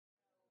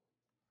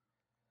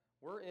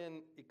We're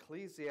in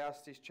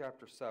Ecclesiastes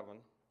chapter 7,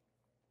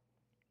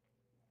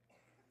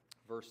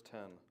 verse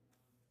 10.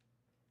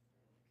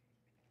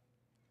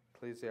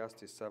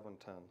 Ecclesiastes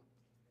 7:10.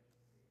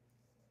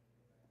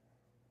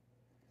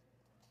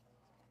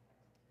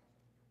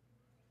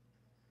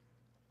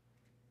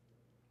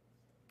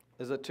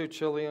 Is it too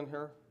chilly in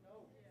here?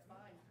 No, it's fine.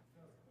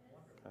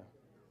 Okay.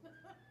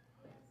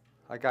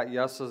 I got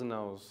yeses and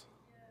noes.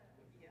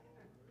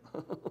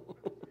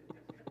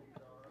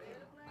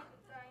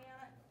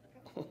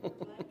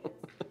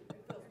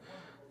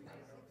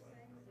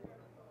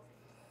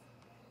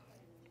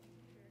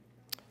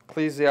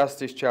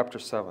 Ecclesiastes chapter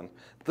 7.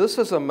 This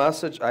is a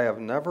message I have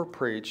never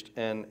preached,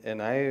 and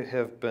I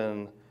have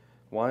been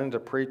wanting to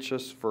preach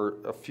this for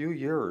a few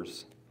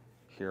years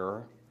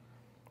here.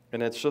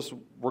 And it's just,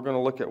 we're going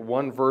to look at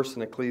one verse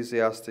in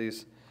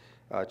Ecclesiastes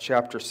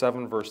chapter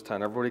 7, verse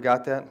 10. Everybody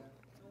got that?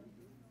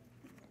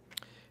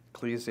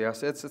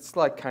 Ecclesiastes, it's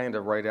like kind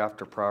of right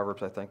after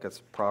Proverbs. I think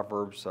it's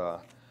Proverbs,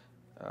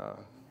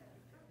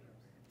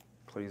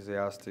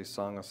 Ecclesiastes,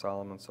 Song of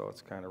Solomon, so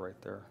it's kind of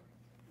right there.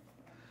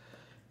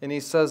 And he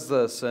says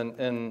this,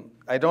 and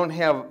I don't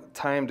have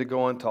time to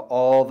go into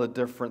all the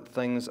different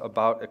things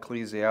about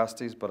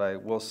Ecclesiastes, but I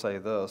will say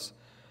this.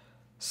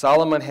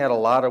 Solomon had a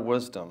lot of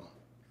wisdom.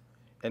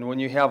 And when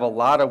you have a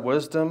lot of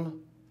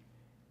wisdom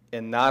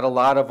and not a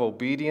lot of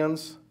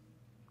obedience,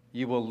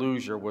 you will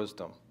lose your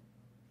wisdom.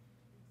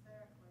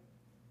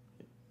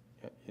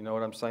 You know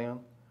what I'm saying?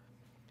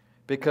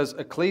 Because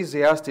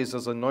Ecclesiastes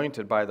is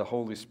anointed by the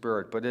Holy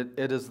Spirit, but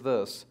it is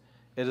this.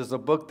 It is a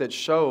book that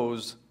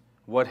shows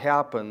what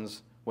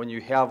happens when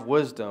you have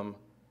wisdom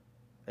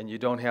and you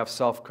don't have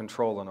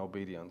self-control and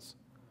obedience.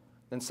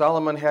 And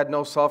Solomon had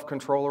no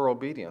self-control or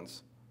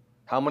obedience.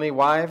 How many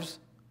wives?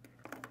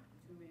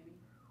 Too many.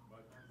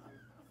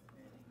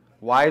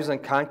 Wives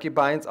and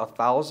concubines,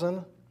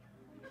 1,000?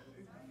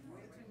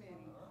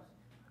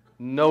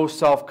 No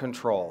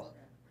self-control.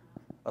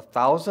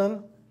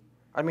 1,000?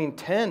 I mean,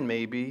 10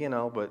 maybe,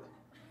 but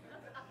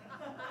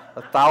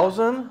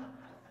 1,000?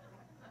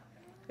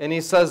 And he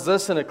says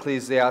this in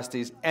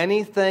Ecclesiastes,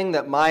 anything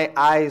that my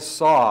eyes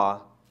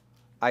saw,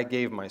 I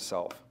gave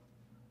myself.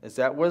 Is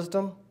that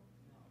wisdom?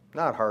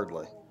 Not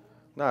hardly.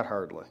 Not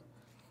hardly.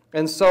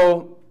 And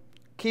so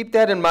keep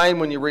that in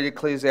mind when you read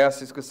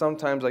Ecclesiastes, because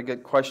sometimes I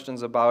get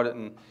questions about it,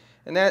 and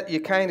that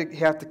you kind of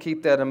have to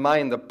keep that in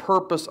mind, the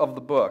purpose of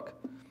the book.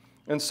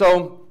 And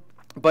so,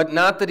 but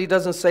not that he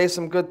doesn't say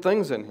some good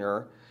things in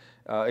here.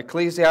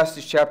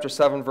 Ecclesiastes chapter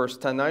 7, verse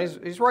 10. Now,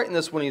 he's writing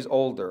this when he's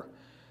older.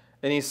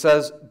 And he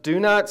says, do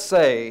not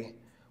say,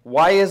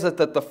 why is it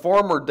that the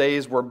former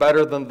days were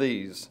better than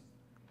these?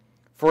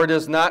 For it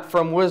is not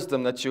from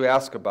wisdom that you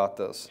ask about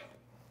this.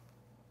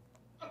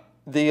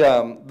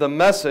 The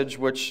message,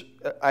 which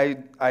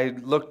I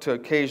look to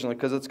occasionally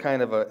because it's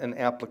kind of an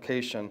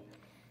application,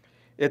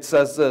 it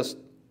says this,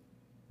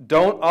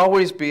 don't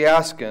always be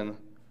asking,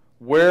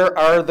 where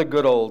are the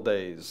good old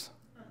days?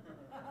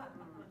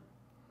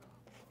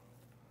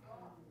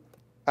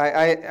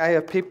 I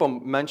have people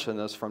mention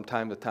this from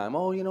time to time.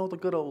 Oh, the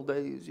good old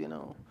days,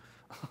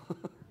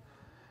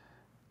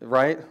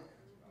 Right?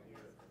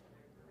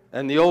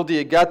 And the older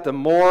you get, the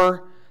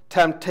more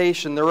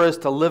temptation there is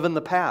to live in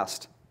the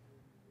past.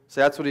 See,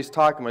 that's what he's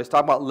talking about. He's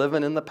talking about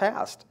living in the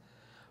past.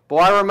 Boy,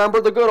 I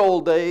remember the good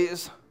old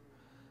days.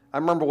 I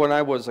remember when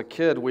I was a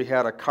kid, we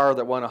had a car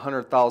that went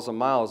 100,000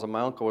 miles, and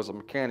my uncle was a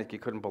mechanic. He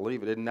couldn't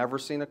believe it. He'd never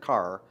seen a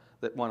car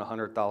that went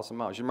 100,000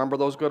 miles. You remember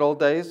those good old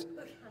days?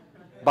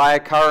 Buy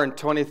a car and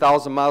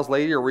 20,000 miles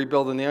later, you're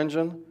rebuilding the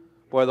engine?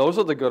 Boy, those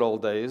are the good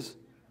old days.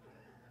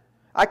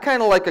 I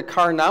kind of like a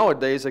car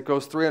nowadays that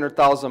goes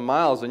 300,000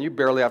 miles and you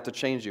barely have to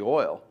change the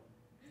oil.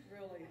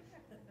 Really?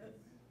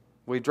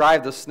 We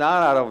drive the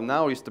snot out of them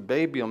now. We used to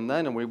baby them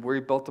then, and we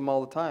rebuilt them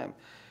all the time.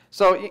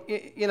 So,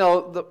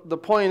 the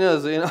point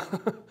is,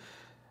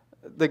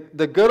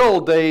 the good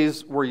old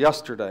days were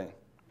yesterday.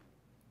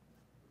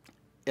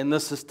 And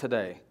this is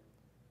today.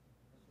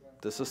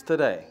 This is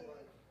today.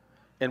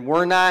 And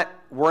we're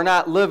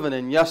not living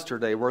in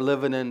yesterday, we're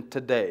living in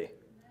today.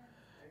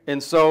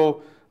 And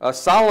so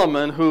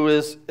Solomon, who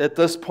is at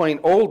this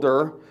point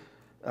older,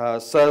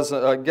 says,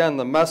 again,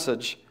 the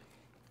message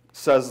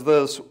says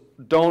this,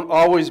 don't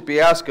always be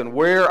asking,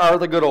 where are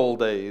the good old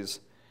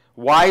days?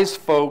 Wise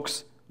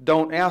folks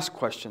don't ask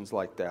questions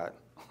like that.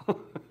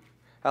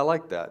 I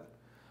like that.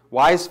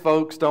 Wise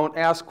folks don't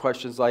ask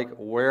questions like,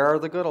 where are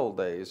the good old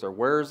days? Or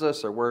where's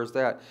this? Or where's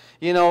that?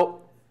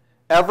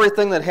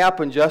 Everything that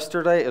happened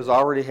yesterday has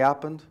already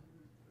happened.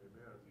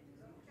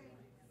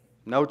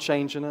 No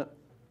changing it.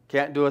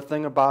 Can't do a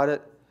thing about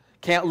it.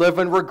 Can't live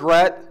in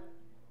regret.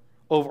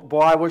 Over, boy,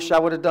 I wish I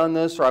would have done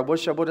this, or I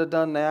wish I would have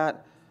done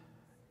that.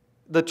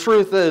 The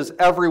truth is,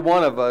 every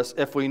one of us,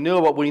 if we knew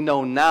what we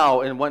know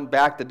now and went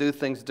back to do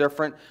things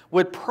different,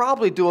 would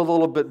probably do a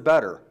little bit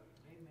better.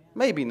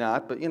 Maybe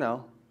not, but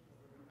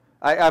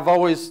I've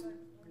always,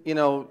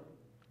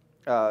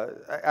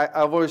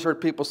 I've always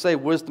heard people say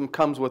wisdom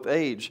comes with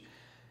age.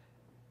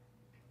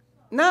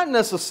 Not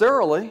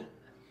necessarily.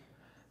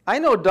 I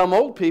know dumb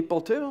old people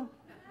too.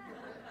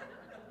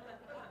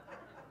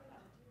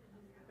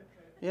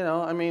 You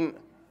know, I mean,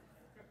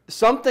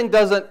 something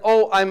doesn't,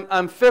 oh,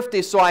 I'm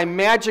 50, so I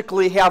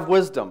magically have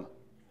wisdom.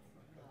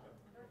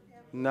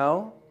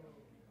 No.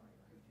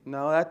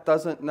 No, that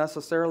doesn't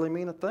necessarily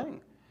mean a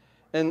thing.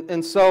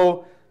 And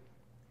so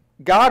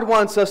God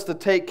wants us to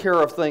take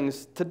care of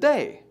things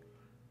today.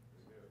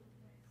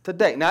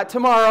 Today, not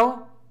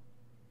tomorrow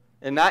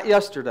and not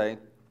yesterday.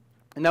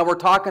 And now we're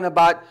talking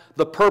about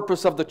the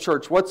purpose of the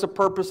church. What's the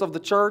purpose of the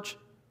church?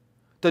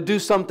 To do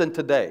something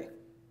today.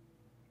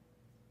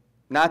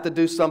 Not to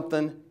do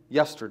something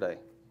yesterday.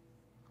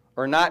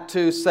 Or not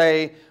to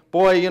say,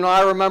 boy, you know,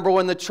 I remember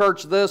when the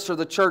church this or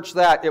the church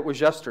that. It was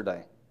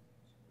yesterday.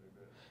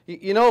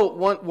 You know,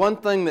 one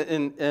thing that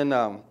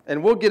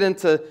and we'll get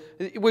into,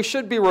 we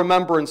should be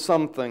remembering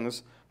some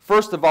things.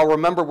 First of all,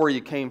 remember where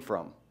you came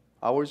from.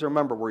 Always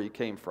remember where you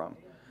came from.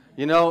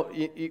 You know,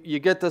 you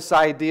get this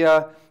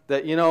idea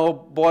that, you know,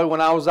 boy,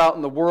 when I was out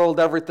in the world,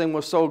 everything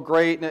was so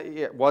great.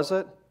 Was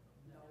it?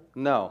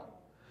 No.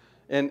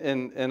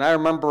 And I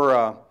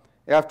remember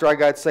after I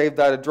got saved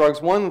out of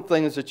drugs, one of the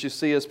things that you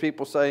see is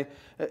people say,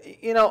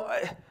 you know,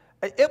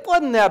 it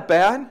wasn't that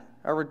bad.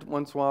 Every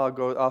once in a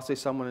while I'll see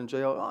someone in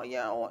jail, oh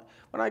yeah,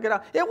 when I get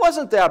out, it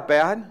wasn't that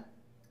bad.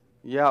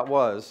 Yeah, it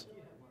was.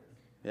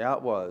 Yeah,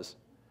 it was.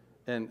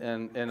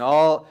 And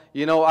all,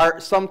 you know,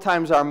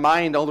 sometimes our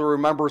mind only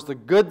remembers the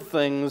good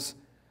things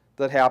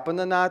that happened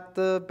and not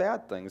the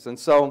bad things. And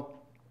so,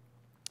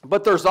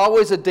 but there's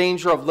always a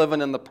danger of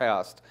living in the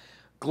past.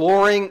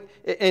 Glorying,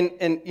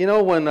 and you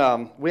know,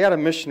 when we had a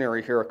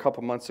missionary here a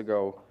couple months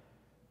ago,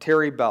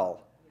 Terry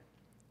Bell.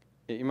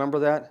 You remember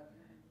that?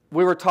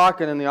 We were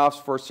talking in the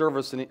office for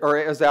service, or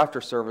it was after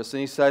service,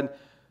 and he said,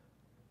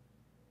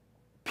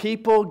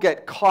 people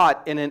get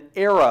caught in an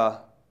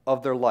era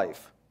of their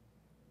life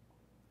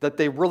that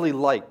they really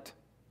liked.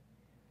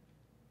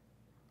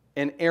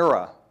 An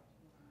era.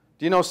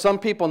 Do you know some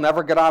people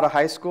never get out of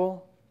high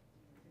school?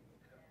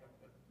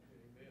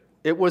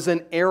 It was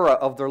an era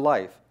of their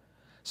life.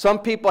 Some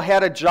people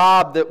had a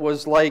job that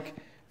was like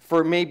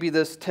for maybe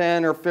this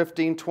 10 or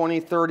 15, 20,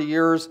 30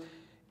 years,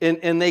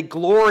 and they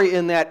glory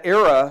in that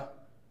era,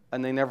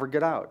 and they never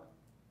get out.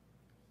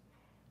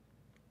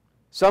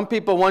 Some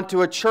people went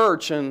to a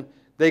church and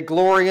they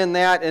glory in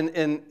that,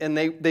 and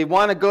they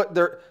want to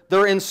go,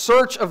 they're in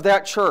search of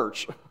that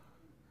church.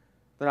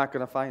 They're not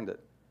going to find it.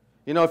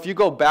 You know, if you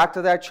go back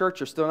to that church,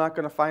 you're still not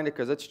going to find it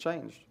because it's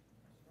changed.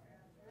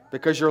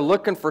 Because you're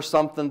looking for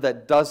something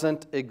that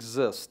doesn't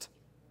exist.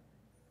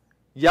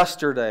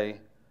 Yesterday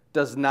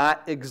does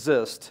not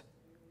exist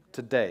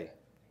today.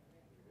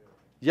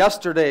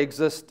 Yesterday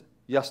exists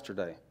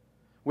yesterday.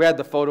 We had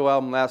the photo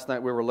album last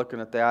night. We were looking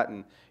at that,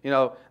 and you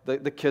know,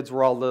 the kids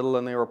were all little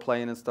and they were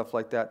playing and stuff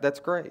like that. That's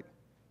great.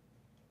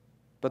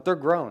 But they're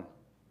grown.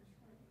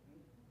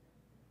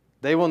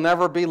 They will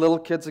never be little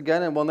kids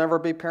again, and will never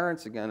be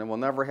parents again, and will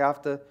never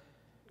have to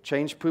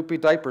change poopy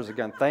diapers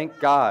again. Thank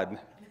God.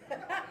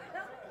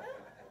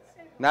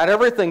 Not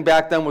everything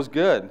back then was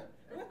good.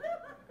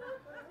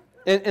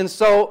 And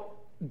so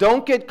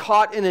don't get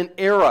caught in an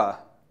era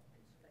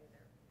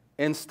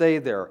and stay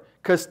there.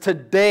 Because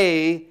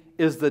today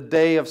is the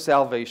day of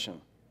salvation.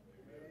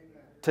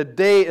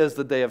 Today is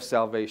the day of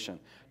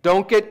salvation.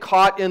 Don't get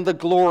caught in the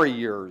glory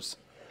years.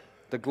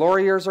 The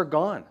glory years are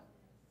gone.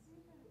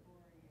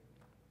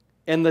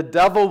 And the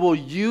devil will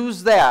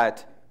use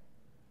that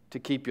to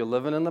keep you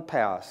living in the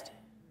past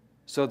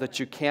so that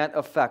you can't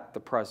affect the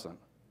present.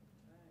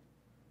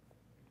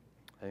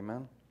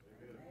 Amen.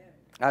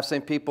 I've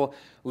seen people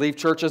leave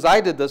churches. I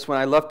did this when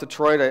I left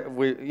Detroit.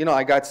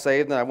 I got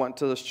saved and I went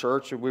to this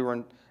church. I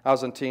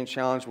was in Teen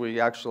Challenge. We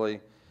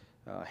actually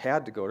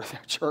had to go to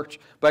that church,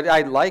 but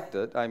I liked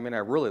it. I mean, I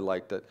really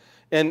liked it.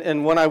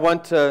 And when I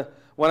went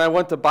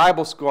to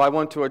Bible school, I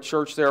went to a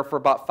church there for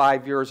about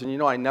 5 years, and you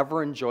know, I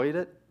never enjoyed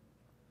it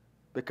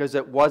because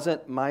it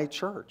wasn't my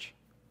church.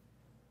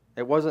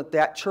 It wasn't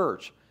that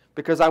church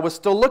because I was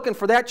still looking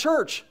for that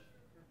church.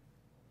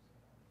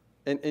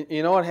 And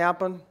you know what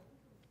happened?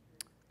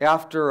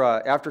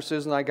 After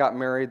Susan and I got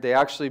married, they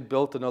actually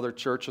built another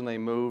church and they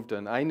moved,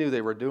 and I knew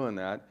they were doing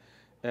that.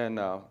 And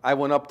I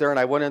went up there and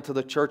I went into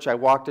the church. I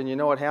walked in. You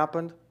know what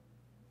happened?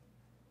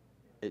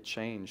 It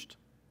changed.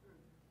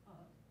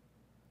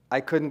 I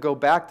couldn't go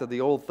back to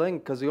the old thing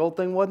because the old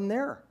thing wasn't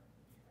there.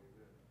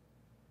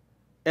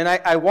 And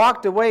I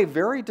walked away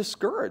very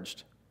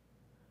discouraged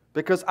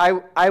because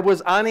I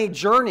was on a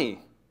journey.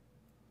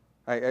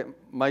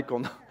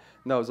 Michael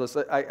knows this.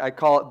 I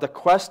call it the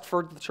quest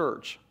for the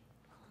church.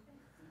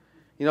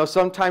 You know,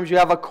 sometimes you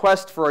have a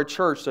quest for a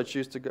church that you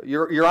used to go.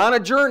 You're on a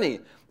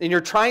journey, and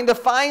you're trying to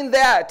find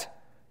that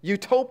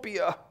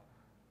utopia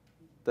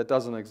that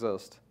doesn't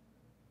exist.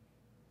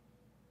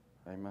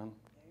 Amen.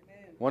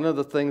 One of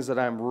the things that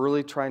I'm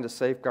really trying to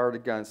safeguard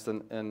against,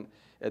 and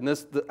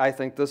this, I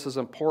think this is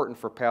important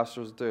for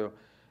pastors to do,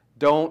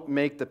 don't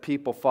make the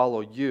people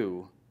follow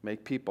you,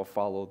 make people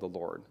follow the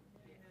Lord.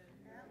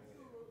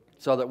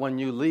 So that when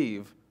you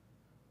leave,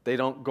 they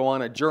don't go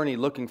on a journey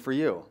looking for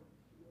you.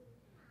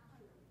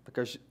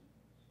 Because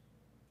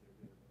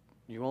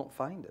you won't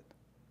find it.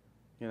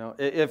 You know,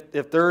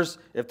 if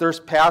there's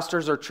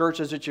pastors or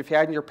churches that you've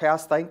had in your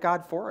past, thank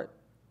God for it.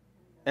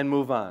 And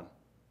move on.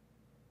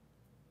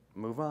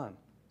 Move on.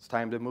 It's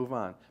time to move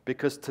on.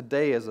 Because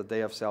today is a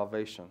day of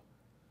salvation.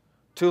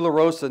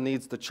 Tularosa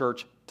needs the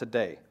church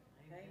today.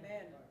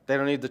 Amen. They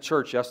don't need the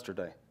church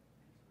yesterday.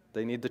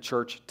 They need the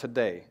church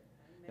today.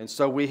 And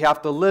so we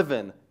have to live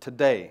in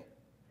today.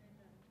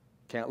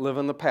 Can't live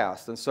in the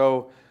past. And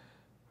so,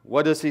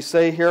 what does he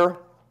say here?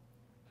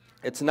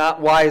 It's not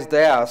wise to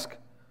ask,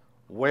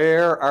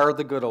 where are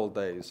the good old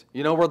days?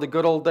 You know where the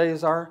good old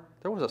days are?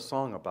 There was a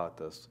song about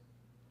this.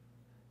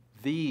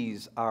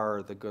 These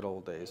are the good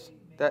old days.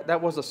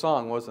 That was a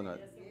song, wasn't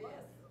it?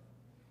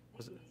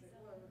 Was it?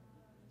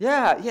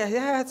 Yeah,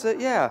 that's it,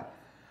 yeah.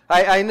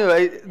 I knew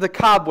it. The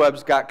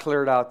cobwebs got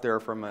cleared out there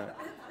for a minute.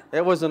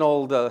 It was an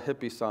old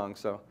hippie song,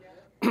 so.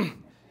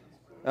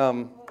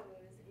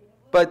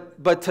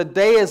 But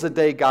today is a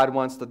day God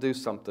wants to do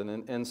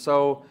something. And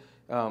so,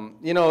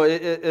 you know,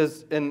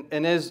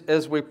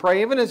 as we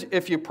pray, even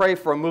if you pray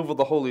for a move of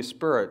the Holy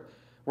Spirit,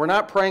 we're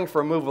not praying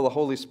for a move of the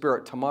Holy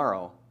Spirit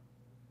tomorrow.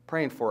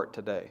 Praying for it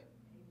today.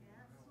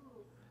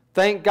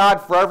 Thank God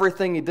for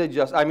everything He did.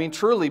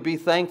 Truly be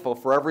thankful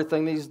for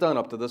everything that He's done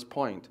up to this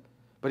point.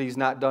 But He's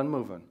not done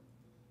moving.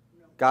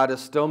 God is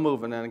still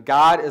moving, and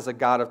God is a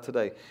God of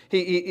today.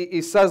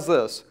 He says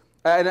this,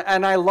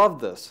 and I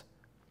love this.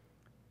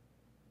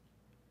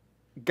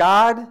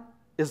 God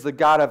is the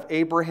God of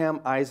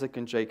Abraham, Isaac,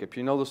 and Jacob.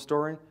 You know the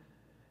story?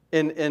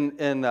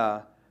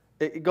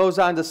 It goes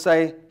on to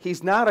say,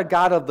 He's not a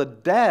God of the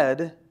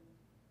dead,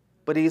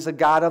 but He's a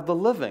God of the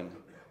living.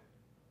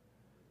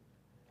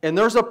 And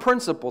there's a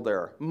principle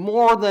there.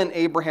 More than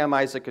Abraham,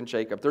 Isaac, and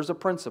Jacob. There's a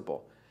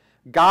principle.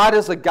 God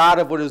is a God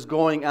of what is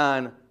going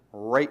on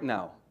right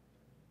now.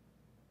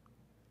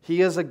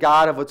 He is a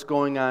God of what's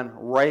going on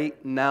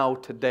right now,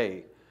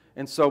 today.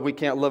 And so we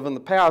can't live in the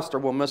past or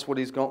we'll miss what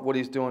He's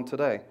doing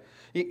today.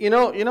 You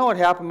know what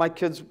happened? My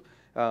kids,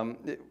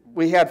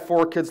 we had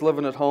 4 kids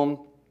living at home.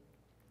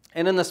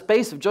 And in the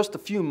space of just a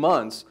few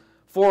months,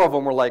 4 of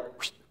them were like,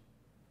 whoosh.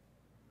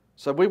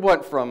 So we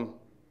went from,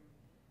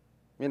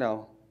 you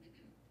know,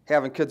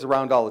 having kids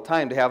around all the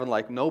time to having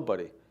like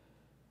nobody.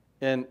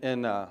 And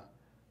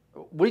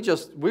we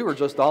were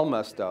just all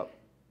messed up.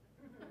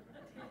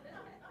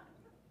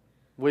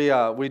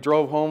 We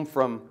drove home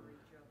from,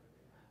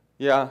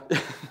 yeah,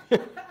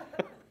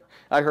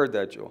 I heard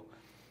that, Jewel.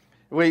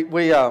 We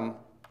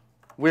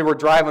were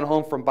driving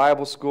home from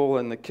Bible school,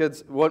 and the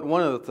kids,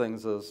 one of the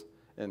things is,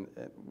 and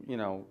you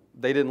know,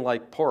 they didn't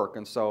like pork,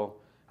 and so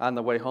on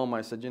the way home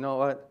I said, you know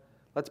what,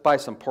 let's buy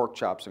some pork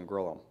chops and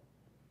grill them.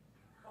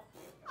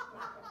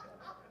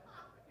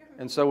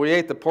 And so we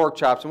ate the pork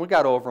chops, and we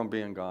got over them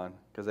being gone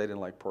because they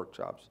didn't like pork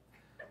chops.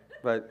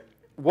 But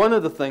one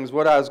of the things,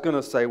 what I was going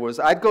to say was,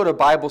 I'd go to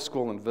Bible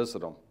school and visit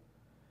them.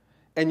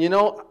 And you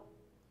know,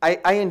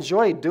 I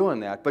enjoyed doing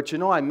that, but you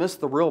know, I missed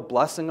the real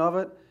blessing of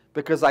it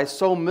because I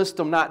so missed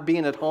them not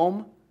being at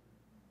home.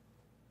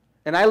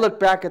 And I look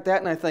back at that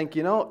and I think,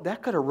 you know,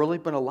 that could have really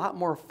been a lot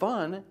more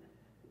fun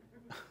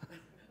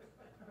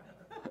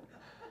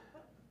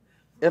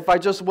if I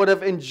just would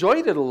have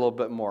enjoyed it a little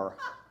bit more.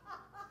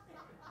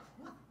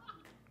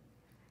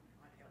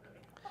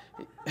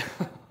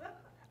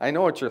 I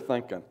know what you're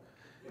thinking.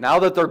 Now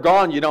that they're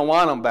gone, you don't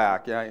want them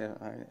back.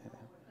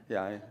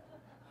 Yeah.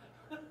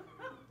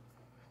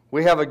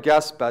 We have a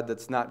guest bed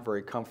that's not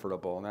very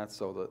comfortable, and that's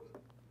so that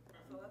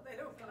they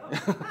don't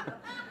come.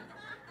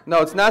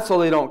 No, it's not so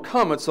they don't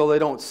come, it's so they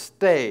don't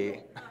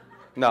stay.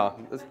 No,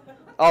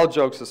 all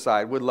jokes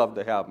aside, we'd love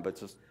to have them, but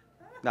just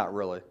not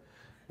really.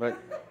 But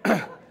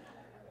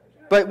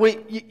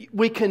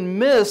we can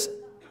miss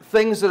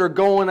things that are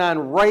going on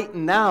right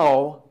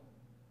now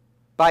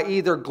by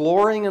either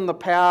glorying in the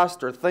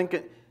past or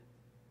thinking,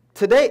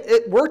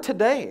 we're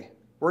today.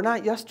 We're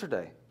not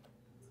yesterday.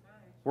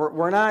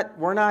 We're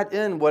not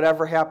in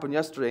whatever happened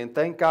yesterday, and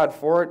thank God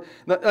for it.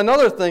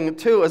 Another thing,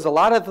 too, is a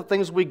lot of the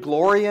things we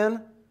glory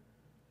in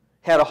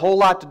had a whole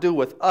lot to do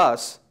with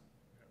us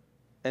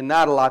and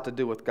not a lot to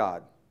do with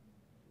God.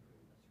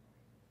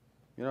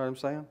 You know what I'm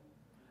saying?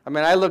 I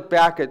mean, I look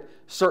back at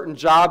certain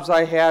jobs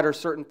I had or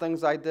certain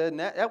things I did, and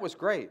that was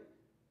great.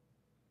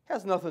 It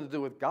has nothing to do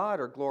with God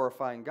or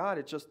glorifying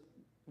God.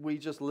 We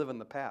just live in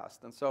the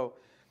past. And so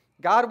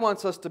God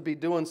wants us to be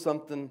doing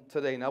something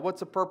today. Now,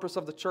 what's the purpose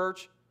of the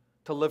church?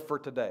 To live for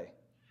today.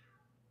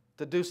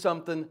 To do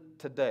something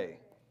today.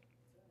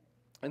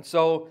 And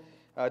so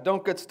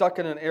don't get stuck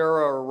in an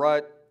era or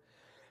rut.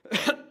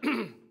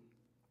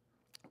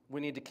 We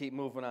need to keep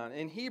moving on.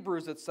 In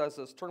Hebrews it says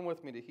this. Turn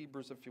with me to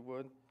Hebrews if you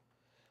would.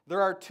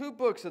 There are 2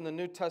 books in the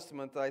New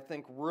Testament that I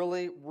think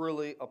really,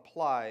 really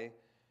apply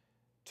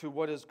to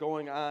what is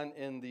going on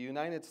in the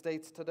United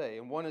States today.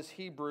 And one is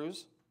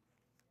Hebrews.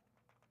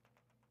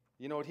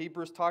 You know what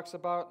Hebrews talks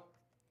about?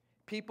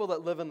 People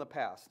that live in the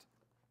past.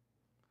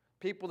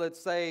 People that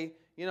say,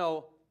 you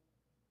know,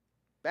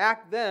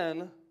 back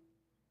then,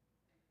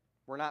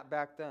 we're not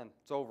back then.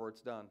 It's over, it's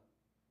done.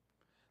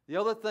 The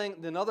other thing,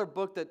 another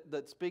book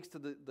that speaks to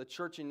the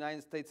church in the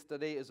United States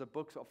today is a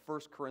book of 1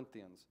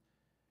 Corinthians.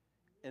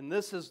 And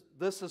this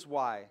is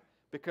why.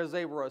 Because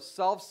they were a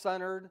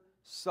self-centered,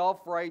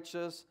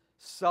 self-righteous,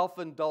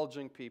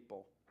 self-indulging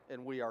people.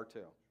 And we are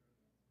too.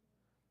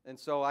 And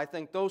so I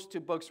think those two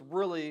books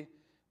really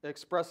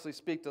expressly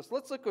speak to us.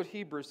 Let's look what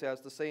Hebrews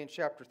has to say in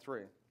chapter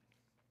 3.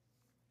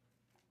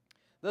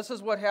 This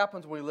is what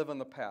happens when we live in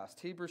the past.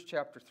 Hebrews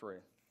chapter 3.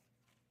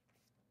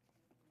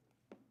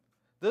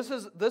 This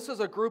is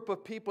a group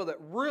of people that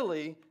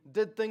really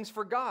did things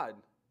for God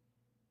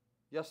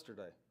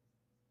yesterday.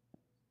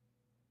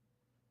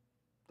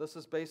 This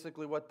is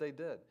basically what they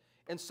did.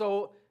 And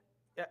so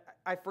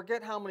I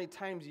forget how many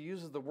times he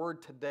uses the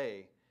word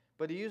today,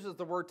 but he uses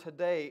the word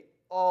today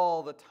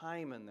all the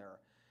time in there.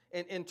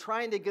 And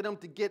trying to get them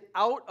to get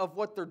out of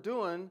what they're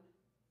doing.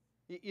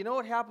 You know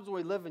what happens when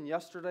we live in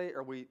yesterday,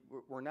 or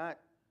we're not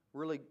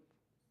really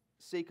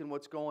seeking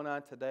what's going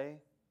on today?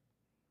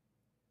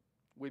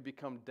 We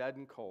become dead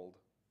and cold.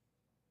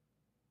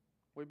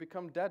 We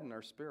become dead in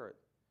our spirit.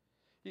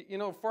 You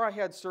know, before I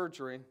had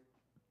surgery,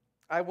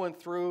 I went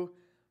through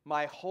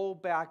my whole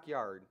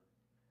backyard.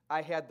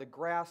 I had the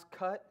grass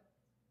cut,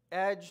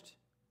 edged,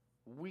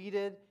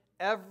 weeded.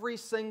 Every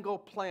single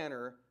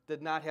planter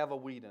did not have a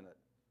weed in it.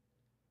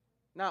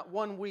 Not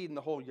one weed in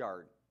the whole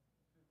yard.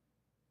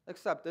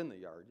 Except in the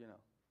yard, you know.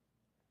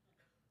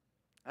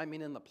 I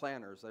mean, in the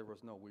planters, there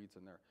was no weeds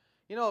in there.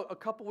 You know, a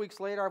couple weeks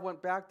later, I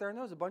went back there, and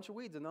there was a bunch of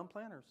weeds in them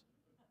planters.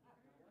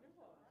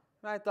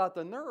 And I thought,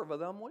 the nerve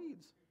of them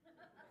weeds.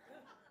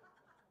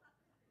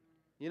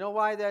 You know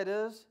why that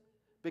is?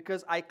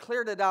 Because I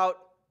cleared it out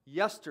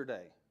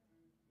yesterday.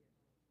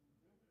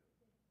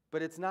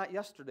 But it's not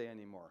yesterday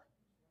anymore.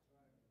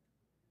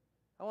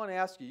 I want to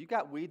ask you, you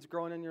got weeds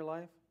growing in your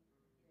life?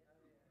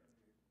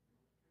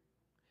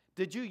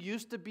 Did you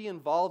used to be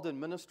involved in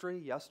ministry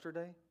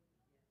yesterday?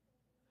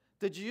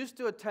 Did you used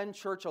to attend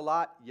church a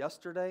lot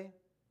yesterday?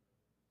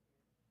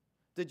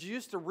 Did you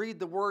used to read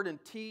the Word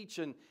and teach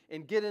and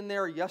get in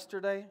there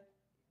yesterday?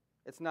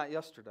 It's not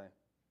yesterday.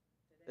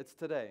 It's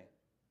today.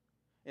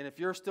 And if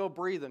you're still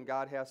breathing,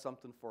 God has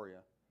something for you.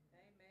 Amen.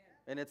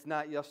 And it's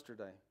not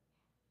yesterday.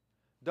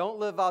 Don't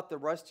live out the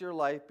rest of your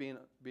life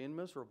being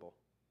miserable.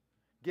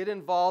 Get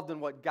involved in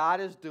what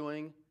God is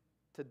doing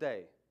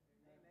today. Amen.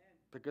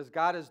 Because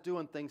God is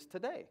doing things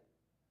today.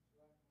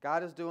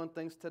 God is doing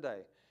things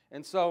today.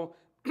 And so,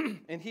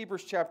 in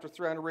Hebrews chapter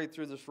 3, I'm going to read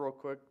through this real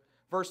quick.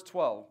 Verse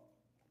 12.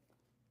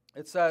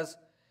 It says,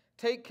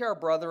 "Take care,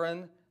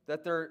 brethren,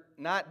 that there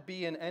not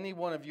be in any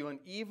one of you an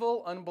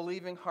evil,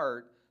 unbelieving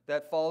heart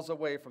that falls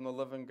away from the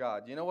living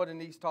God." You know what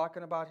he's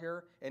talking about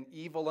here? An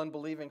evil,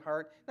 unbelieving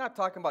heart? Not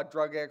talking about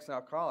drug addicts and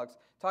alcoholics.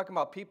 Talking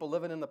about people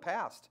living in the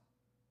past.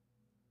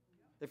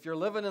 If you're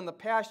living in the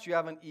past, you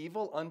have an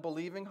evil,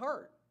 unbelieving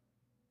heart.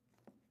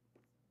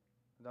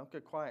 Don't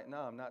get quiet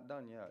now. I'm not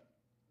done yet.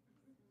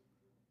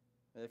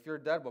 If you're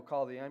dead, we'll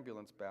call the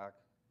ambulance back.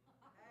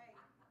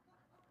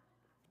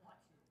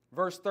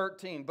 Verse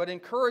 13, "But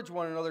encourage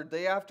one another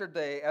day after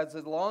day, as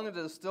long as it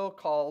is still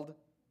called,"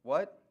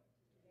 what?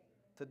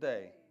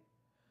 Today.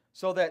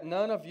 "So that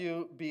none of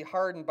you be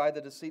hardened by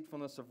the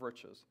deceitfulness of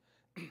riches."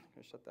 Can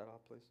you shut that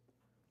off, please?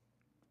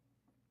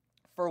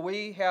 "For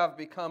we have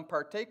become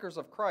partakers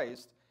of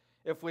Christ,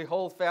 if we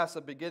hold fast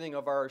the beginning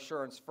of our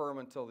assurance firm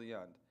until the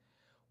end.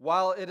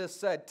 While it is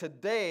said,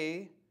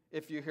 'Today,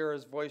 if you hear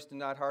his voice, do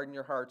not harden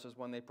your hearts as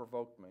when they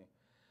provoked me.'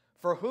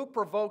 For who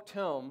provoked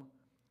him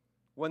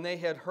when they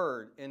had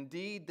heard?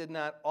 Indeed, did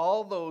not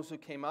all those who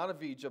came out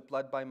of Egypt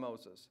led by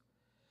Moses?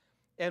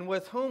 And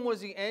with whom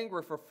was he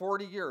angry for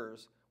 40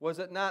 years? Was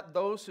it not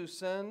those who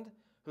sinned,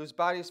 whose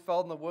bodies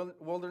fell in the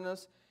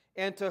wilderness?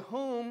 And to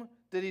whom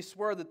did he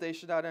swear that they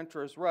should not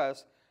enter his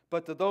rest,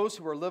 but to those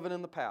who were living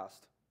in the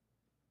past?"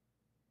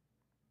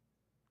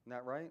 Isn't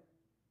that right?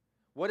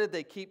 What did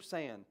they keep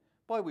saying?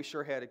 "Boy, we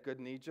sure had it good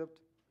in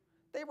Egypt."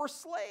 They were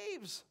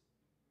slaves.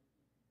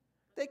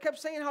 They kept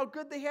saying how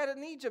good they had it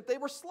in Egypt. They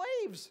were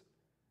slaves.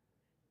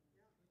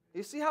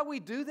 You see how we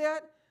do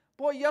that?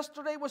 "Boy,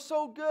 yesterday was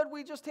so good.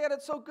 We just had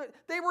it so good."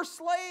 They were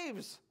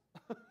slaves.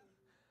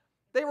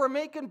 They were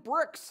making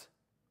bricks.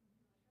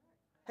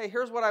 Hey,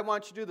 here's what I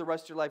want you to do the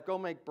rest of your life. Go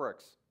make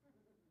bricks.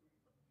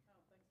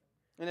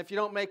 And if you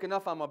don't make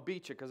enough, I'm going to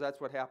beat you, because that's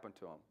what happened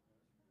to them.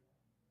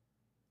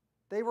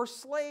 They were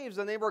slaves,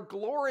 and they were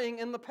glorying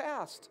in the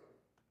past.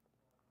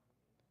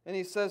 And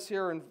he says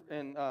here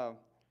in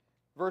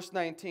verse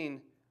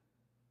 19,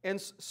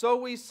 "And so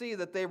we see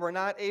that they were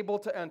not able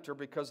to enter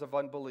because of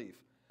unbelief."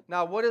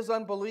 Now, what is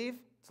unbelief?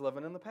 It's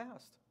living in the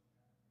past.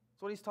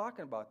 That's what he's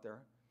talking about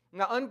there.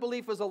 Now,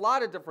 unbelief is a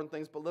lot of different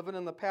things, but living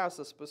in the past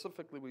is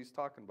specifically what he's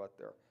talking about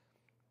there.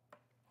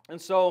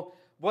 And so,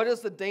 what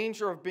is the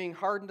danger of being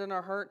hardened in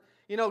our heart?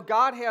 You know,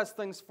 God has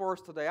things for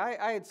us today.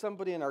 I had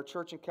somebody in our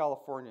church in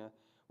California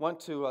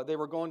they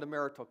were going to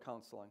marital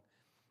counseling.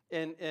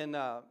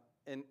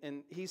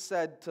 And he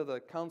said to the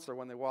counselor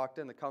when they walked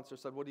in, the counselor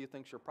said, "What do you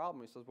think's your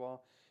problem?" He says,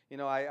 "Well, you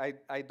know,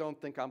 I don't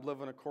think I'm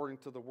living according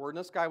to the Word." And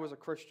this guy was a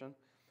Christian.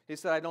 He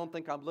said, "I don't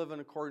think I'm living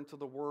according to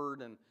the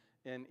Word."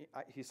 And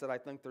he said, "I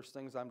think there's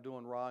things I'm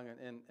doing wrong."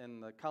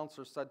 And the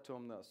counselor said to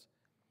him this.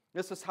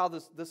 This is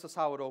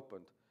how it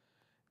opened.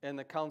 And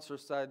the counselor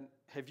said,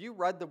 have you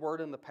read the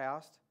word in the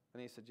past?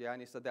 And he said, yeah.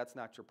 And he said, that's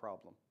not your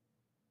problem.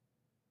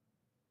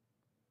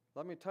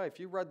 Let me tell you, if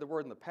you read the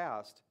word in the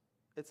past,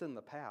 it's in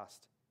the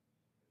past.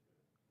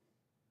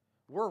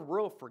 We're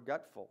real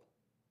forgetful,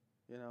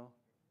 you know.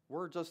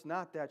 We're just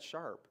not that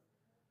sharp.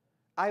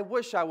 I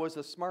wish I was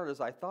as smart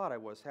as I thought I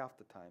was half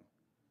the time.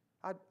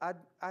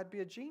 I'd be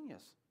a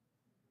genius.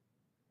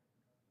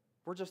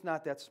 We're just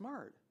not that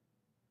smart.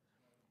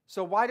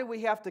 So why do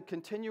we have to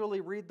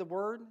continually read the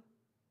Word?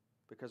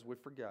 Because we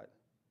forget.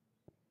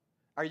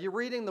 Are you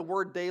reading the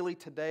Word daily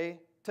today?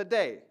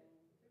 Today.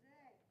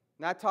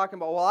 Not talking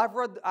about,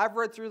 well, I've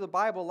read through the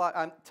Bible a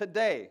lot.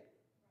 Today.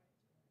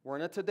 We're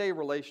in a today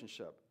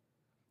relationship.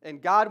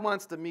 And God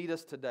wants to meet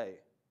us today.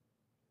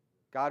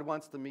 God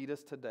wants to meet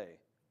us today.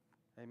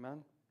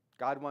 Amen?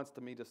 God wants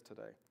to meet us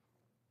today.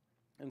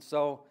 And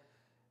so,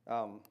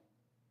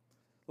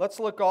 let's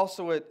look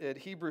also at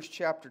Hebrews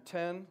chapter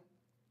 10.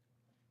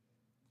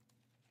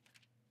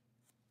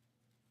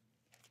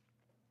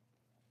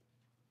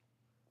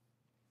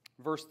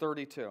 Verse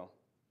 32.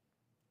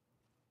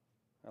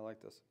 I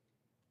like this.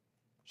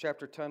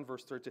 Chapter 10,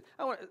 verse 32.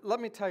 Let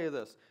me tell you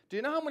this. Do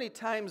you know how many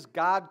times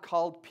God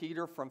called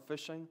Peter from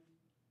fishing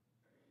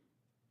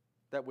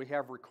that we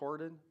have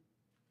recorded?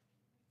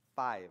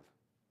 5.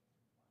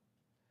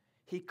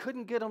 He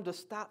couldn't get him to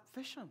stop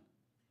fishing.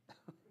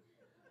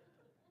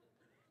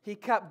 He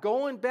kept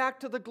going back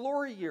to the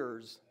glory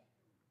years.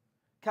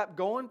 Kept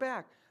going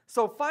back.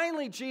 So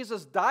finally,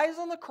 Jesus dies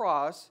on the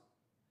cross.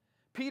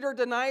 Peter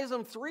denies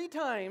him 3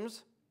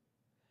 times.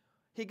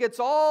 He gets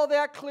all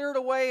that cleared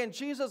away, and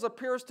Jesus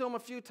appears to him a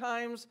few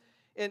times.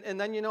 And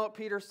then you know what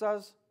Peter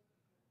says?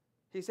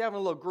 He's having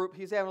a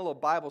little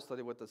Bible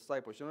study with the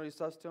disciples. You know what he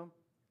says to him?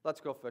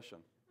 Let's go fishing.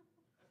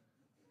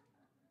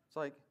 It's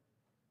like,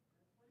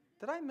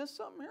 did I miss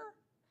something here?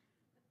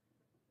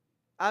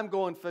 I'm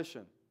going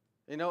fishing.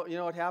 You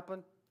know what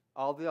happened?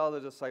 All the other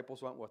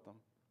disciples went with him.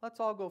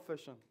 Let's all go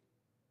fishing.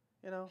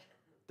 You know,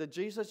 did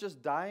Jesus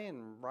just die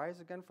and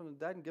rise again from the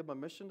dead and give them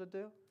a mission to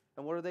do?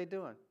 And what are they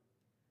doing?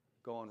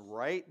 Going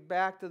right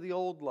back to the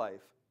old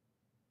life.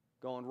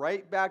 Going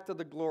right back to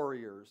the glory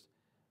years.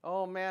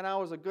 Oh man, I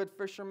was a good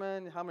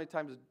fisherman. How many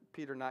times did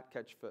Peter not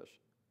catch fish?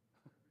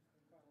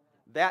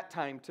 That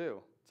time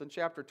too. It's in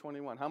chapter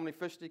 21. How many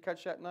fish did he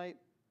catch that night?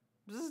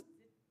 Bzz.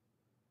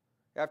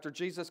 After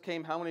Jesus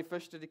came, how many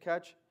fish did he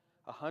catch?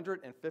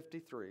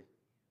 153.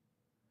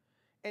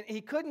 And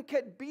he couldn't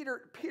get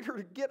Peter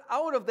to get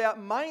out of that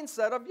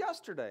mindset of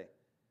yesterday.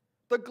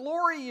 The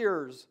glory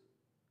years.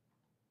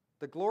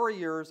 The glory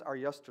years are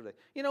yesterday.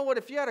 You know what?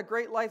 If you had a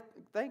great life,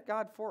 thank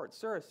God for it.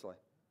 Seriously.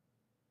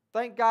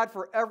 Thank God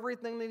for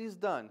everything that He's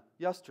done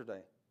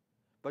yesterday.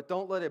 But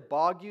don't let it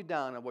bog you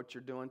down on what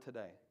you're doing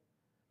today.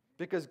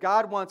 Because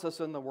God wants us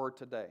in the Word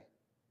today.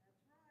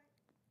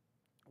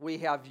 We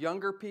have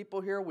younger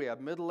people here. We have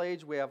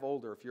middle-aged. We have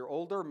older. If you're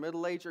older,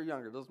 middle-aged, or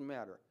younger, it doesn't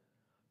matter.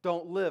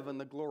 Don't live in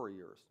the glory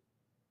years.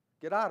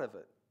 Get out of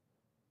it.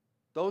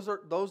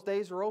 Those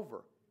days are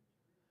over.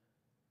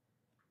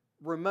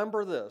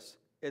 Remember this.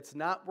 It's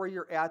not where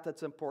you're at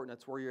that's important.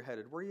 It's where you're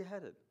headed. Where are you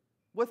headed?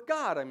 With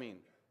God, I mean.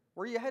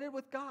 Where are you headed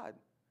with God?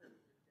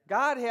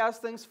 God has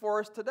things for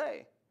us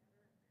today.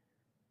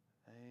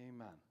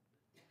 Amen.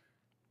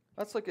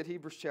 Let's look at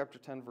Hebrews chapter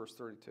 10, verse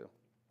 32.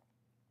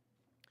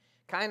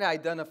 Kind of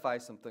identify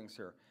some things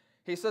here.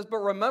 He says, but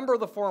remember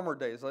the former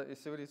days. You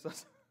see what he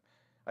says?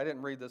 I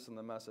didn't read this in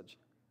the message.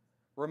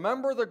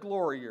 Remember the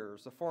glory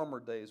years, the former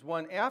days,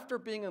 when after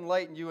being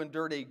enlightened you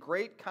endured a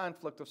great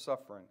conflict of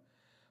suffering,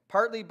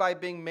 partly by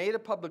being made a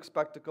public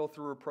spectacle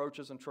through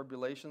reproaches and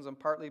tribulations, and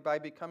partly by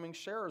becoming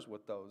sharers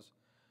with those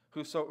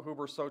who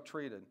were so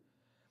treated.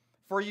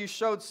 For you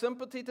showed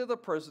sympathy to the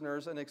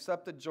prisoners and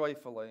accepted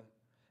joyfully.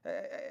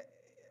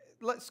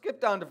 Let's skip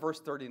down to verse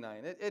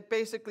 39. It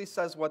basically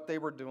says what they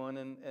were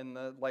doing in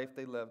the life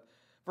they lived.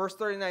 Verse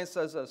 39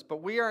 says this,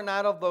 but we are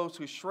not of those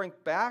who shrink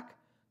back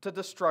to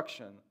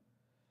destruction,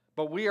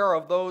 but we are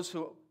of those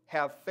who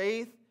have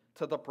faith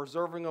to the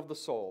preserving of the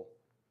soul.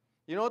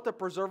 You know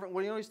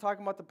what he's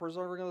talking about, the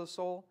preserving of the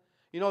soul?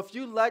 You know, if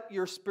you let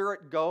your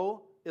spirit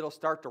go, it'll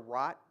start to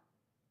rot.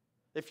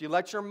 If you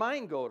let your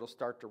mind go, it'll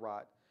start to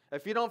rot.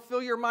 If you don't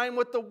fill your mind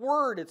with the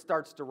Word, it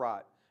starts to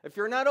rot. If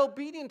you're not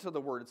obedient to the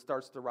Word, it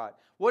starts to rot.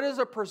 What is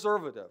a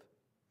preservative?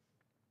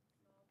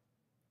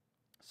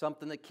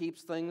 Something that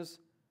keeps things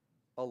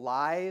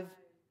alive,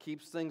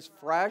 keeps things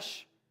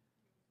fresh.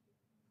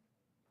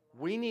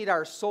 We need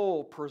our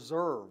soul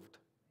preserved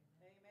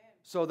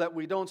so that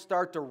we don't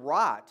start to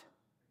rot.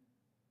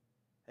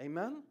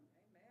 Amen?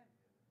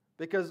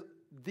 Because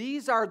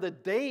these are the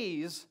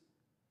days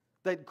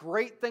that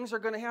great things are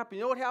going to happen.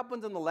 You know what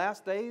happens in the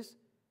last days?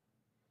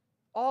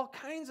 All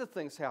kinds of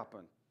things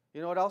happen.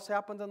 You know what else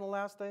happened in the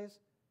last days?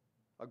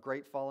 A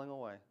great falling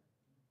away.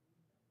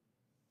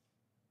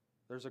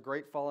 There's a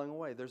great falling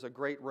away. There's a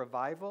great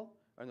revival,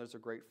 and there's a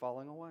great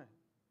falling away.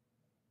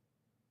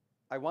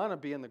 I want to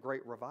be in the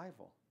great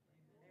revival.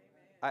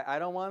 I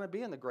don't want to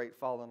be in the great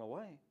falling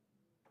away.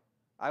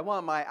 I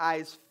want my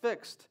eyes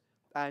fixed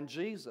on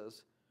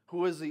Jesus,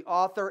 who is the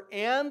author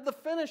and the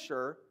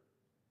finisher,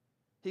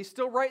 He's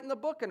still writing the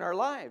book in our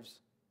lives.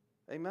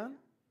 Amen?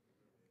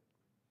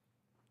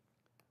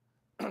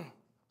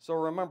 So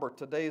remember,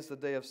 today is the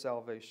day of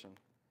salvation.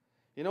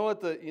 You know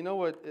what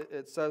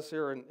it says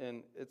here,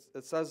 and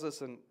it says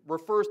this and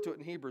refers to it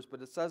in Hebrews,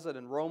 but it says it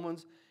in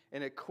Romans,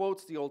 and it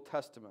quotes the Old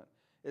Testament.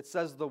 It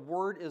says, the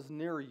word is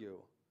near you,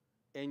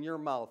 in your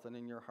mouth and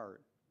in your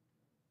heart.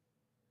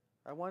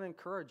 I want to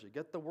encourage you,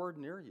 get the word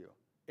near you,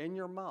 in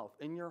your mouth,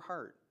 in your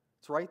heart.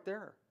 It's right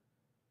there.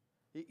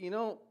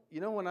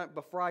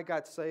 Before I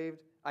got saved,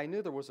 I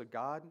knew there was a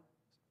God.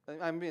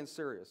 I'm being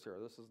serious here.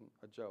 This isn't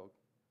a joke.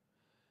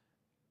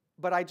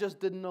 But I just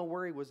didn't know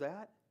where He was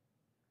at.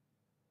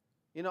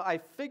 I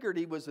figured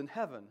He was in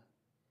heaven,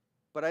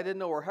 but I didn't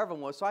know where heaven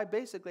was, so I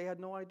basically had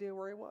no idea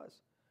where He was.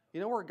 You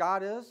know where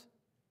God is?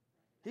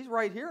 He's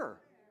right here.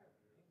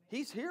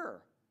 He's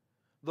here.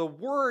 The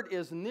Word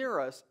is near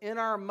us, in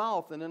our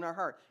mouth and in our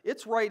heart.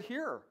 It's right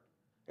here.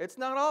 It's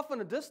not off in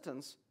a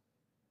distance.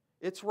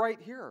 It's right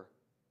here.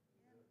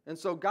 And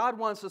so God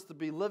wants us to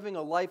be living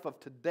a life of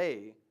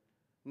today,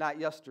 not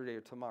yesterday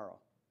or tomorrow.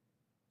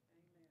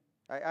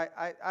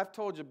 I've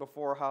told you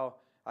before how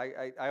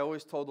I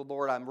always told the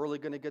Lord, I'm really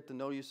going to get to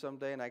know you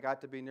someday, and I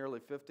got to be nearly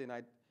 50, and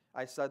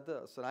I said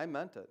this, and I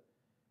meant it.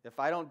 If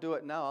I don't do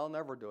it now, I'll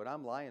never do it.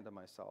 I'm lying to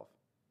myself.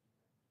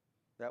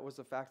 That was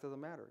the fact of the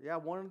matter. Yeah,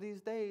 one of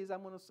these days,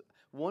 I'm going to,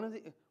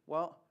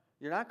 well,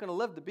 you're not going to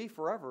live to be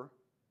forever.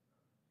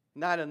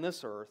 Not in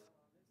this earth.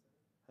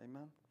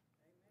 Amen.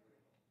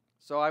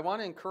 So I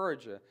want to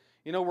encourage you.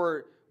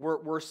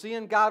 We're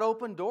seeing God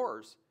open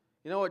doors.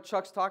 You know what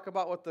Chuck's talking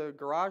about with the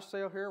garage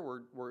sale here?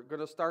 We're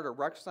going to start a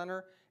rec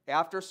center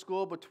after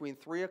school between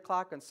 3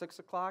 o'clock and 6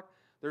 o'clock.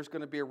 There's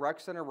going to be a rec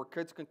center where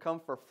kids can come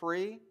for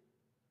free,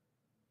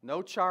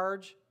 no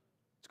charge.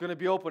 It's going to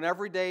be open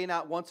every day,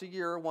 not once a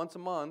year, once a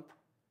month.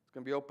 It's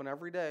going to be open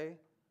every day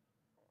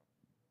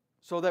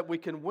so that we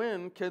can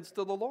win kids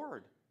to the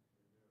Lord.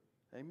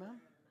 Amen?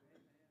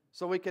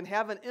 So we can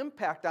have an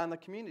impact on the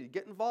community.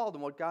 Get involved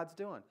in what God's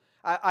doing.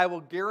 I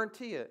will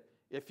guarantee it,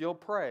 if you'll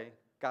pray,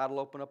 God will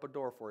open up a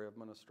door for you of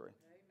ministry.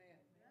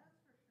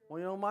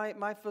 Amen. Well,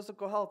 my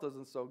physical health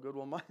isn't so good.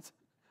 Well,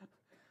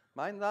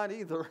 mine's not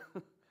either.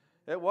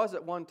 It was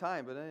at one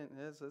time, but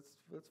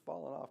it's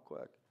fallen off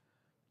quick.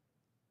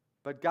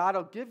 But God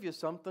will give you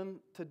something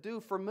to do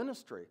for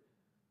ministry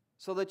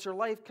so that your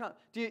life counts.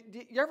 Do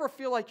you ever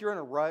feel like you're in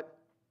a rut?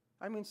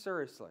 I mean,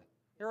 seriously.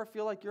 You ever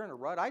feel like you're in a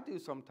rut? I do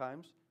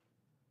sometimes.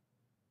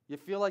 You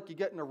feel like you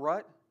get in a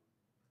rut?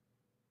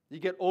 You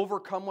get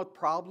overcome with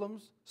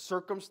problems,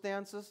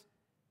 circumstances?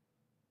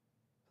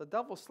 The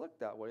devil's slick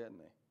that way, isn't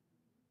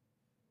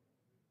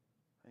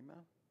he?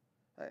 Amen.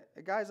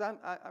 Hey, guys,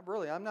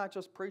 I'm not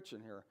just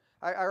preaching here.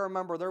 I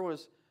remember there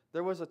was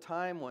a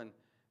time when,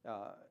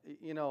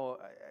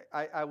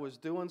 I was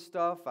doing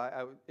stuff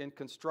in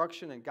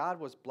construction, and God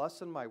was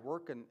blessing my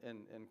work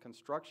in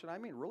construction. I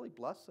mean, really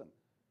blessing.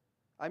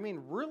 I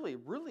mean, really,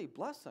 really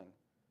blessing.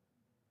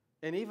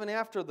 And even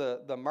after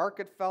the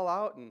market fell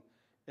out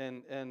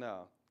and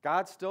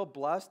God still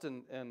blessed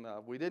and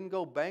we didn't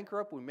go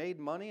bankrupt, we made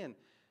money.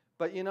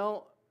 But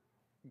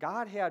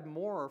God had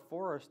more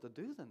for us to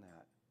do than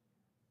that.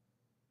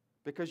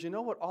 Because you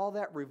know what all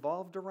that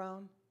revolved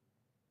around?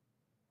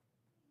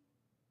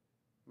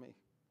 Me.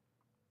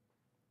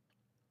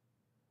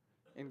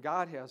 And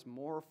God has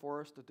more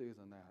for us to do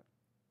than that.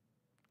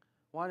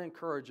 I want to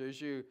encourage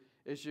you,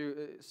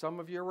 some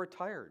of you are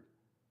retired.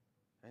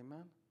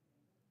 Amen.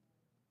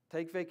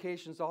 Take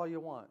vacations all you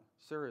want,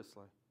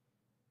 seriously.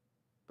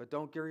 But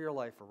don't gear your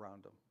life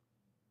around them.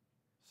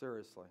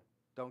 Seriously.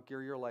 Don't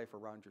gear your life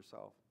around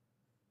yourself.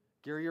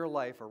 Gear your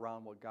life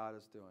around what God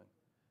is doing.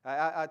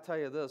 I tell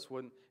you this,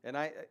 when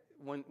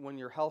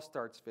your health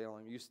starts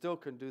failing, you still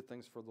can do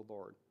things for the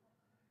Lord.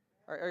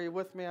 Are you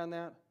with me on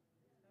that?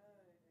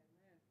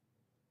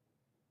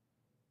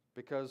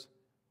 Because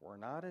we're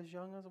not as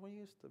young as we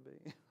used to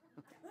be.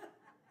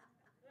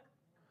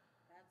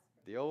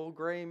 The old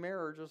gray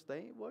mare just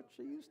ain't what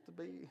she used to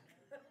be.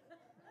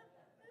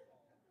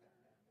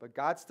 But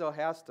God still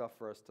has stuff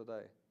for us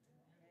today.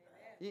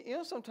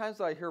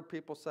 Sometimes I hear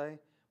people say,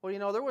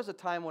 well, there was a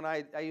time when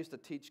I used to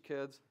teach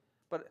kids,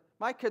 but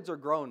my kids are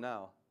grown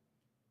now.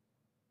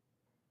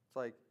 It's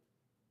like,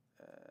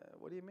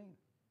 what do you mean?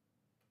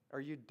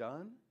 Are you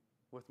done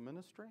with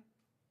ministry?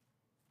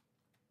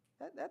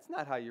 That's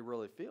not how you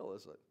really feel,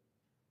 is it?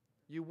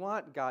 You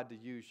want God to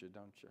use you,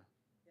 don't you?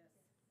 Yes.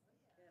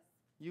 Yes.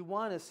 You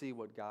want to see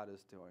what God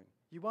is doing.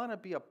 You want to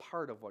be a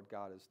part of what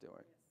God is doing.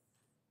 Yes.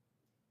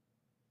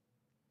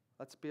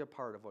 Let's be a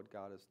part of what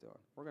God is doing.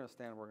 We're going to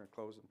stand and we're going to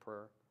close in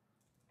prayer.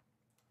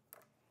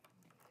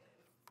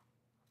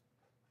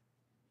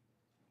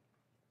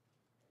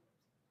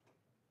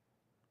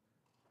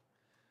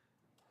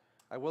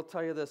 I will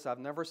tell you this, I've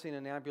never seen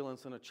an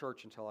ambulance in a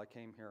church until I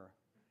came here.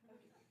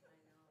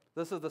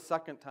 This is the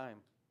second time.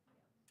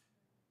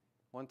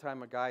 One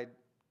time a guy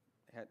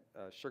had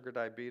sugar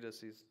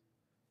diabetes. He's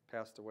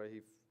passed away.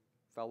 He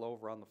fell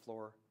over on the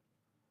floor,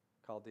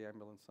 called the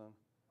ambulance in.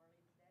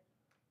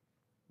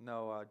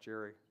 No,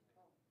 Jerry.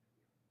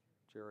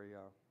 Jerry,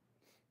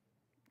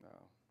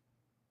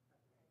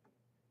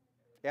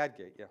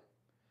 Adgate, yeah.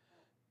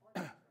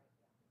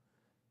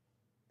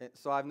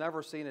 So I've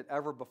never seen it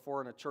ever before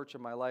in a church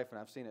in my life, and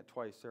I've seen it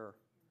twice here.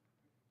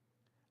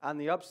 On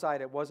the upside,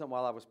 it wasn't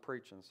while I was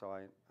preaching, so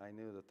I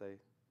knew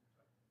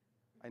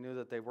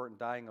that they weren't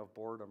dying of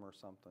boredom or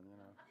something, you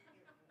know.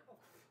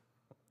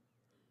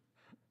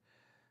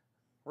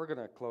 We're going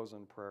to close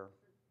in prayer.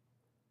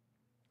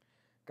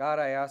 God,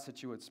 I ask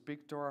that you would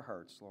speak to our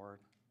hearts, Lord.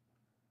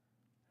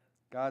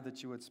 God,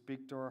 that you would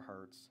speak to our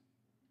hearts.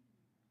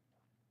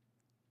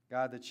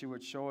 God, that you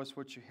would show us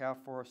what you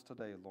have for us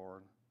today,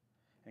 Lord.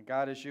 And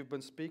God, as you've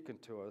been speaking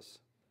to us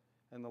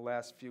in the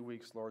last few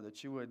weeks, Lord,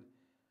 that you would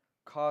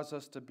cause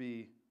us to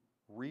be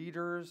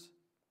readers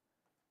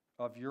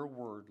of your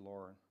word,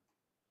 Lord.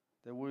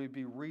 That we would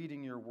be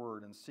reading your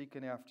word and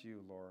seeking after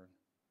you, Lord.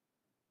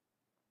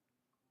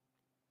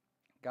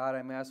 God,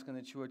 I'm asking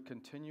that you would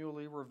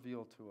continually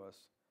reveal to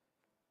us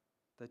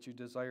that you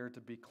desire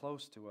to be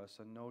close to us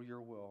and know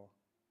your will.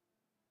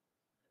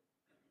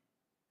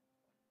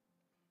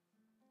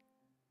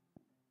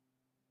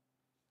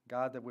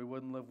 God, that we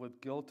wouldn't live with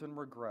guilt and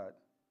regret.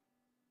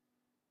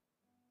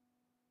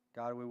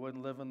 God, we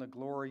wouldn't live in the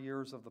glory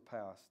years of the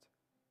past.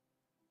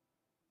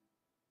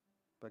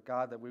 But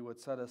God, that we would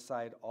set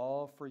aside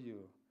all for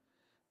you.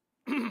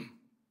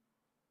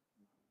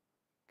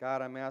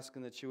 God, I'm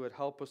asking that you would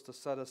help us to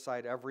set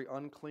aside every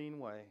unclean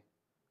way,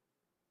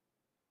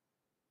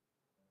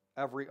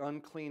 every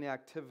unclean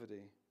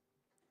activity,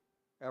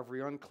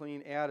 every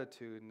unclean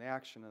attitude and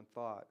action and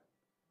thought.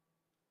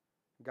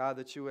 God,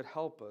 that you would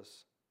help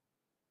us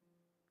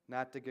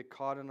not to get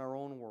caught in our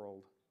own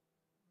world,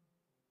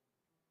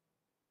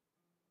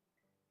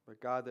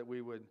 but God, that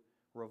we would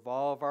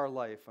revolve our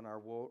life and our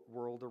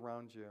world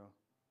around you.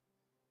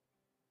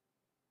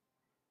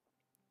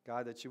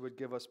 God, that you would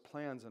give us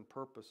plans and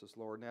purposes,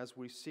 Lord, and as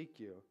we seek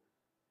you,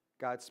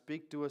 God,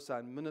 speak to us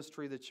on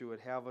ministry that you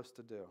would have us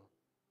to do.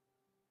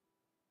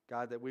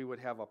 God, that we would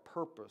have a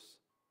purpose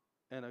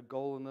and a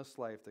goal in this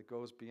life that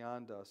goes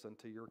beyond us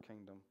into your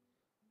kingdom.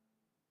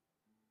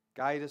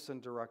 Guide us and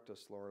direct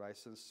us, Lord. I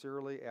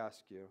sincerely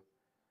ask you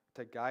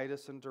to guide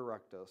us and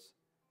direct us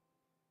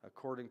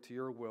according to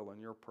your will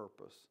and your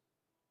purpose.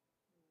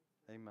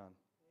 Amen.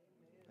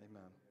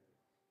 Amen.